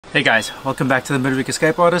Hey guys, welcome back to the Midweek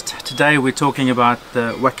Escape Artist. Today we're talking about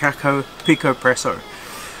the Wakako Pico Presso.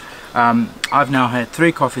 I've now had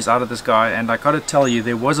 3 coffees out of this guy, and I gotta tell you,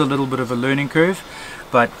 there was a little bit of a learning curve,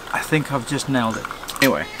 but I think I've just nailed it.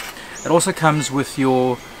 Anyway, it also comes with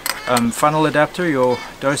your funnel adapter, your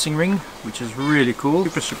dosing ring, which is really cool,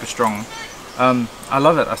 super strong. I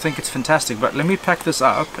love it, I think it's fantastic, but let me pack this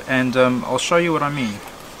up and I'll show you what I mean.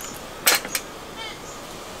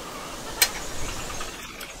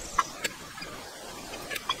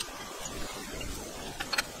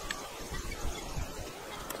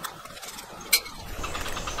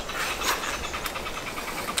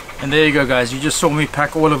 And there you go guys, you just saw me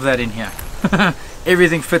pack all of that in here.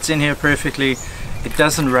 Everything fits in here perfectly. It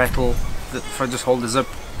doesn't rattle. If I just hold the zip,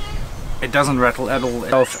 it doesn't rattle at all.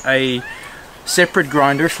 A separate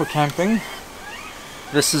grinder for camping.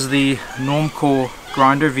 This is the Normcore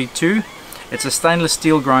grinder V2. It's a stainless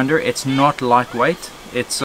steel grinder. It's not lightweight. It's